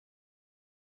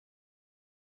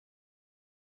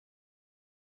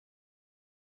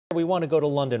we want to go to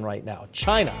London right now.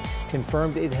 China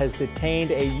confirmed it has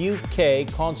detained a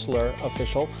UK consular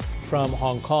official from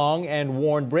Hong Kong and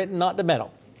warned Britain not to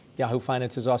meddle. Yahoo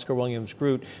Finance's Oscar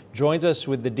Williams-Grut joins us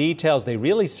with the details. They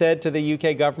really said to the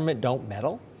UK government, don't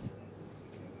meddle?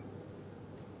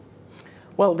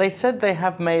 Well, they said they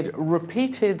have made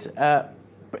repeated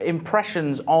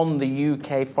impressions on the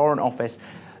UK Foreign Office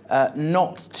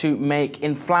not to make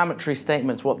inflammatory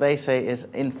statements, what they say is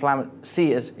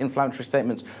see as inflammatory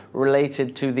statements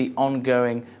related to the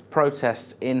ongoing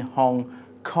protests in Hong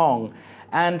Kong.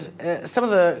 And some of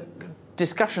the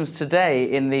discussions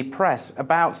today in the press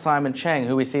about Simon Cheng,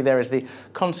 who we see there as the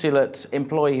consulate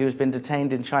employee who's been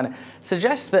detained in China,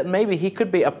 suggests that maybe he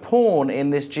could be a pawn in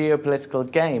this geopolitical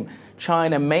game.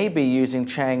 China may be using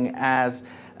Cheng as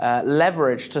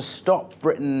leverage to stop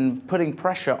Britain putting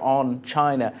pressure on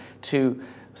China to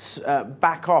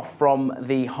back off from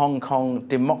the Hong Kong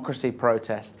democracy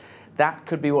protest. That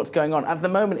could be what's going on. At the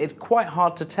moment, it's quite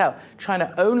hard to tell.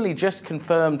 China only just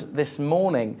confirmed this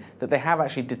morning that they have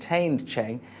actually detained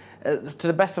Cheng. To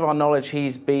the best of our knowledge,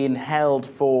 he's been held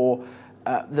for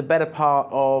the better part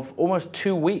of almost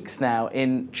 2 weeks now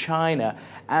in China.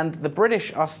 And the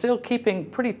British are still keeping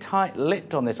pretty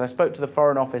tight-lipped on this. I spoke to the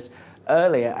Foreign Office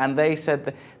earlier, and they said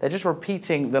that they're just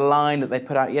repeating the line that they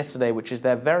put out yesterday, which is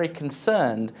they're very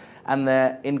concerned and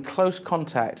they're in close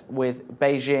contact with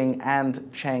Beijing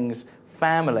and Cheng's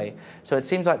family. So it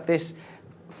seems like this,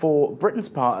 for Britain's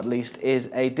part at least, is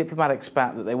a diplomatic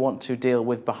spat that they want to deal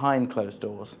with behind closed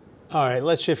doors. All right,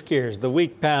 let's shift gears. The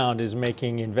weak pound is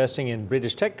making investing in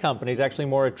British tech companies actually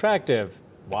more attractive.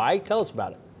 Why? Tell us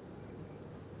about it.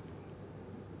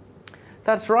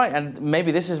 That's right, and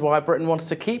maybe this is why Britain wants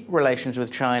to keep relations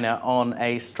with China on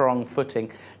a strong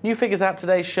footing. New figures out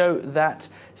today show that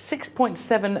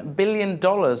 $6.7 billion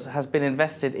has been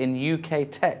invested in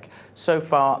UK tech so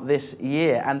far this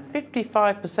year, and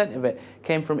 55% of it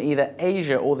came from either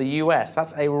Asia or the US.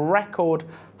 That's a record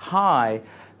high,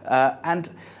 and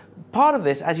part of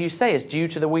this, as you say, is due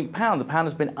to the weak pound. The pound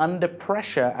has been under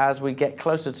pressure as we get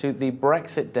closer to the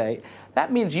Brexit date.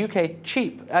 That means UK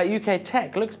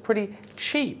tech looks pretty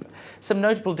cheap. Some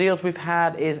notable deals we've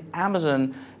had is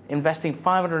Amazon investing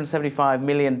 $575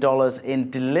 million in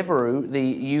Deliveroo,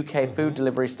 the UK food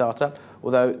delivery startup,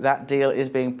 although that deal is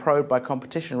being probed by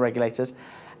competition regulators,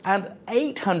 and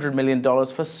 $800 million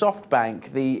for SoftBank,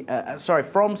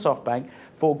 from SoftBank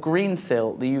for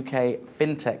Greensill, the UK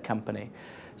fintech company.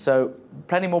 So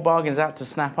plenty more bargains out to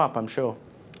snap up, I'm sure.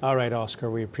 All right,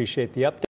 Oscar, we appreciate the update.